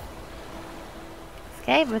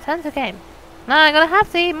 Escape, return to game. No, I'm gonna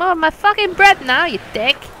have to eat more of my fucking bread now, you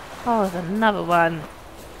dick. Oh, there's another one.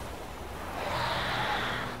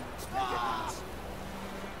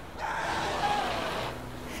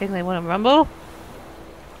 Think they want to rumble?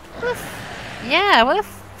 Yeah, what the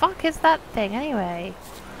fuck is that thing anyway?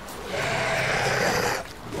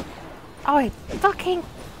 Oh, he fucking...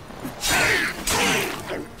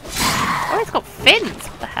 Oh, it's got fins.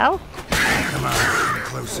 What the hell? Come on,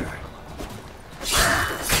 closer.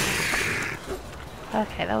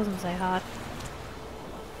 Okay, that wasn't so hard.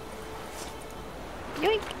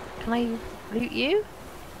 Yoink! Can I loot you?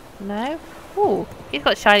 No? Ooh, he's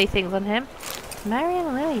got shiny things on him.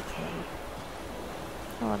 Marion Lily Key.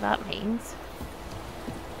 I don't know what that means.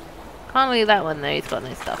 Can't loot that one though, he's got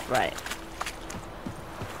no stuff, right.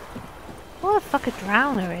 What the fuck a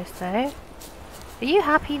drowner is though? Are you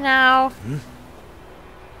happy now?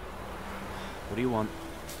 What do you want?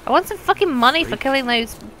 I want some fucking money for killing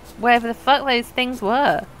those, wherever the fuck those things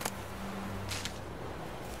were.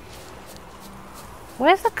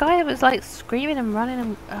 Where's the guy that was like screaming and running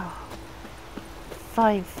and... Oh.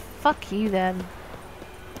 Fine, fuck you then.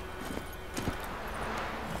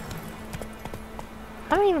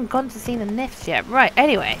 I haven't even gone to see the nifs yet. Right,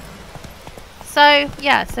 anyway. So,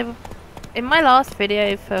 yeah, so in my last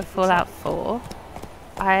video for Fallout 4,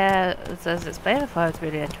 I, as explained before I was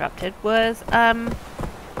really interrupted, was, I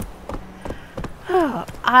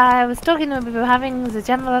was talking to people having the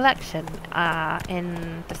general election,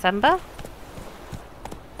 in December.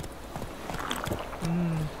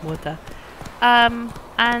 Water.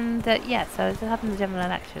 Yeah, so it was having the general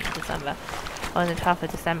election in December, on the 12th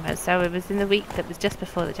of December, so it was in the week that was just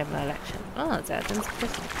before the general election. Oh, it's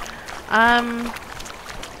Christmas.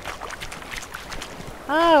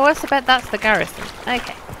 Oh, what's the bet? That's the garrison.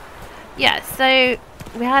 Okay. Yeah, so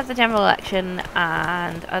we had the general election,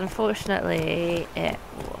 and unfortunately it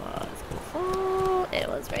was awful. It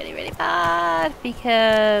was really, really bad,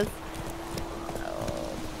 because...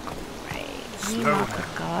 Oh, great. You mark a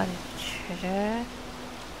god treasure.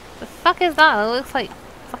 The fuck is that? It looks like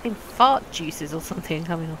fucking fart juices or something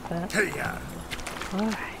coming off there.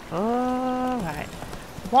 Alright, alright.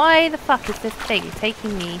 Why the fuck is this thing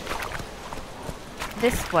taking me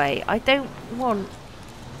this way? I don't want to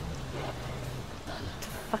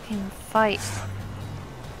fucking fight.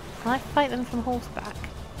 Can I fight them from horseback?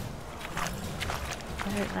 I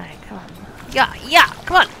don't know, come on. Yeah, yeah,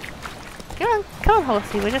 come on! Come on,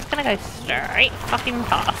 horsey, we're just gonna go straight fucking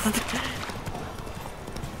past.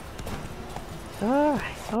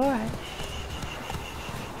 Alright, alright.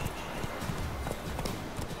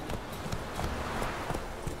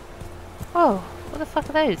 Oh, what the fuck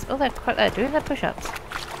are those? Oh, they're doing their push-ups. I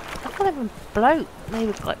thought they were bloat. They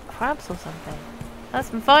look like crabs or something. That's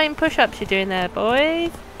some fine push-ups you're doing there,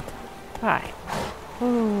 boys. Right.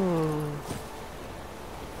 Ooh.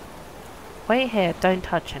 Wait here, don't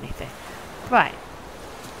touch anything. Right.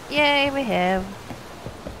 Yay, we're here.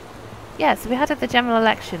 Yeah, so we had the general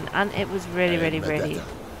election, and it was really, really, really...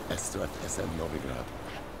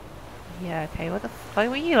 Yeah, okay, what the fuck?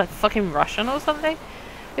 Were you, like, fucking Russian or something?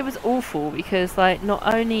 It was awful, because, like, not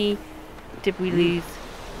only did we lose...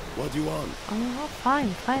 What do you want? Oh, fine,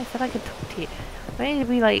 fine, I said I could talk to you. Not only did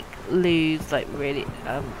we, like, lose, like, really,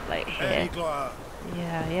 like, here.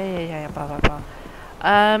 Yeah, blah, blah, blah.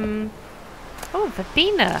 Oh,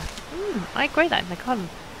 Verbena. I agree that in the column.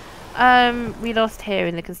 We lost here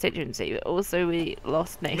in the constituency, but also we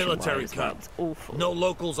lost nationwide. Military as well. camp. It's awful. No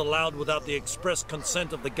locals allowed without the express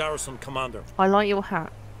consent of the garrison commander. I like your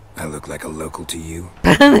hat. I look like a local to you?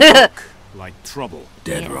 Like trouble.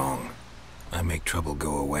 Dead wrong. I make trouble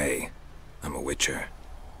go away. I'm a witcher.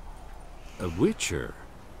 A witcher?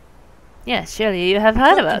 Yes, surely you have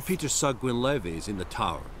heard of us. Peter Sagwin Levy is in the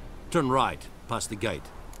tower. Turn right, past the gate.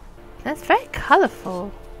 That's very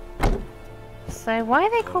colourful. So why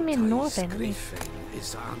do they call me Northern?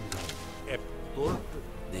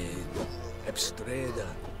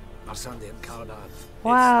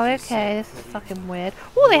 Wow, okay, this is fucking weird.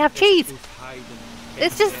 Oh, they have cheese!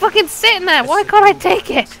 It's just fucking sitting there, why can't I take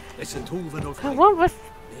it? I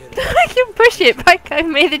can push it, but I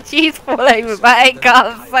can make the cheese fall over, but I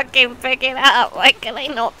can't fucking pick it up. Why can I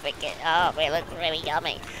not pick it up? It looks really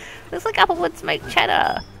yummy. Looks like applewood smoked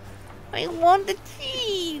cheddar. I want the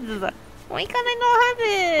cheese! Why can't I not have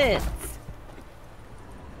it?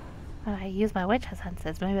 Oh, I use my witcher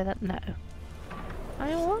senses, maybe that... No.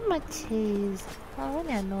 I want my cheese. I'm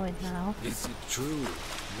really annoyed now. Is it true?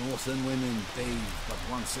 Northern women bathe but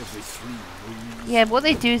once every 3 moons? Yeah, what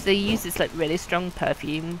they do is they use this like really strong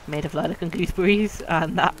perfume made of lilac and gooseberries,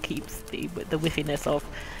 and that keeps the whiffiness off.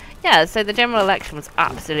 Yeah, so the general election was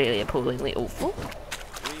absolutely appallingly awful.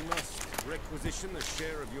 We must requisition a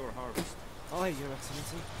share of your harvest. Aye, Your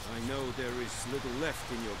Excellency. I know there is little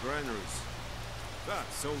left in your granaries. But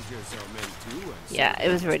soldiers are men too. And Yeah, it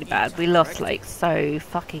was really bad. We lost like so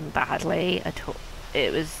fucking badly.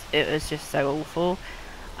 It was just so awful.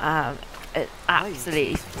 It's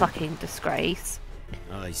absolutely fucking disgrace.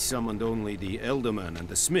 I summoned only the Elderman and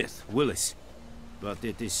the smith, Willis. But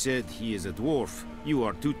it is said he is a dwarf. You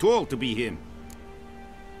are too tall to be him.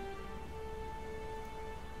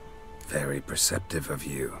 Very perceptive of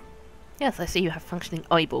you. Yes, I see you have functioning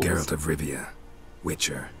eyeballs. Geralt of Rivia,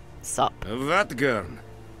 Witcher. Sup? Vatgern.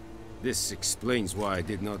 This explains why I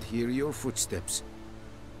did not hear your footsteps.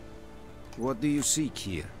 What do you seek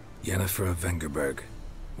here? Yennefer of Vengerberg.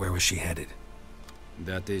 Where was she headed?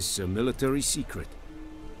 That is a military secret.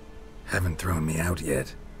 Haven't thrown me out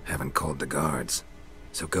yet. Haven't called the guards.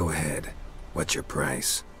 So go ahead. What's your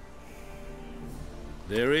price?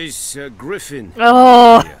 There is a griffin.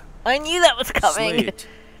 Oh, I knew that was coming. Slay it,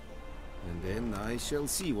 and then I shall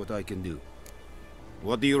see what I can do.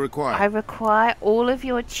 What do you require? I require all of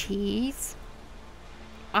your cheese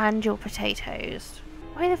and your potatoes.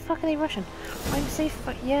 Why the fuck are they Russian? I'm so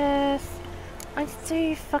yes. I'm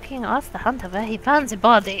so fucking ask the hunter where he finds the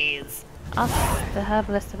bodies. Ask the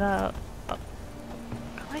herbalist about. But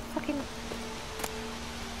can I fucking?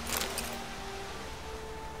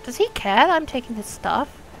 Does he care that I'm taking his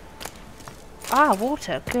stuff? Ah,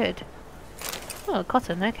 water, good. Oh,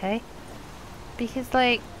 cotton, okay. Because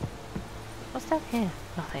like, what's down here?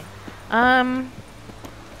 Nothing. Fine.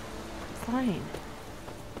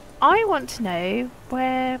 I want to know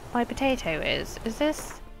where my potato is. Is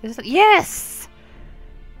this? Yes!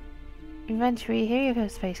 Inventory, here you go,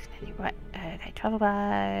 space continue. Right, okay, travel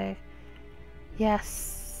bag.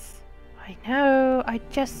 Yes. I know, I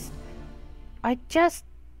just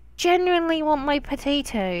genuinely want my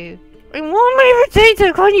potato. I want my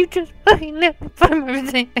potato, can't you just fucking let me find my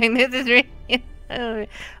potato? This is really...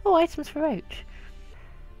 Oh, items for Roach.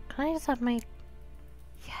 Can I just have my...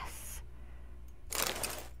 Yes.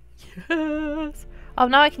 Yes! Oh,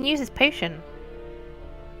 now I can use this potion.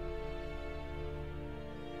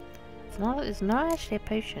 It's not actually a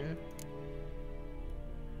potion.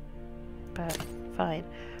 But, fine.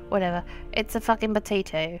 Whatever. It's a fucking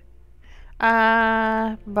potato.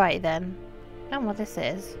 Right then. I don't know what this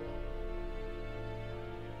is.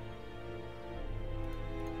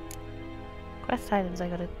 Quest items, I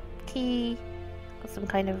got a key. Got some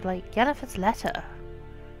kind of like Yennefer's letter.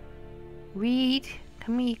 Read.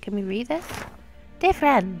 Can we read this? Dear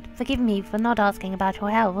friend, forgive me for not asking about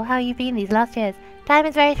your health or how you've been these last years. Time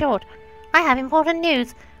is very short. I have important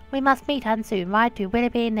news. We must meet and soon. Ride to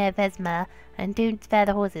Willoughby near Vesmer and don't spare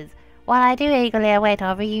the horses. While I do eagerly await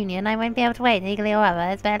our reunion, I won't be able to wait eagerly or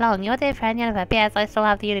ever. It's very long. Your dear friend Yennefer. P.S. I still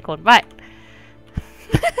have the unicorn. Right.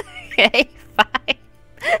 Okay, fine.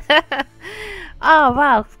 Oh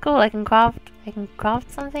wow, it's cool. I can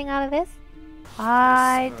craft something out of this.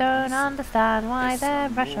 I don't understand why they're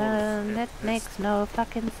Russian. It makes no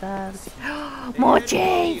fucking sense. More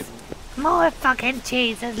cheese! More fucking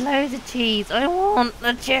cheese! There's loads of cheese. I want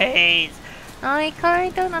the cheese.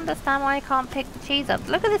 I don't understand why I can't pick the cheese up.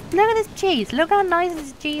 Look at this! Look at this cheese! Look how nice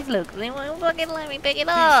this cheese looks. They won't fucking let me pick it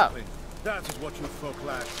up. That is what you folk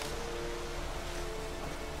lack.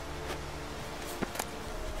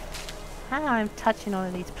 How I'm touching all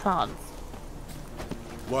of these plants.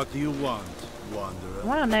 What do you want, wanderer? I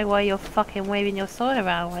want to know why you're fucking waving your sword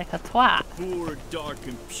around like a twat. Poor, dark,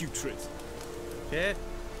 and putrid. Yeah?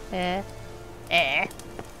 Eh. Eh.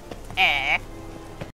 Eh.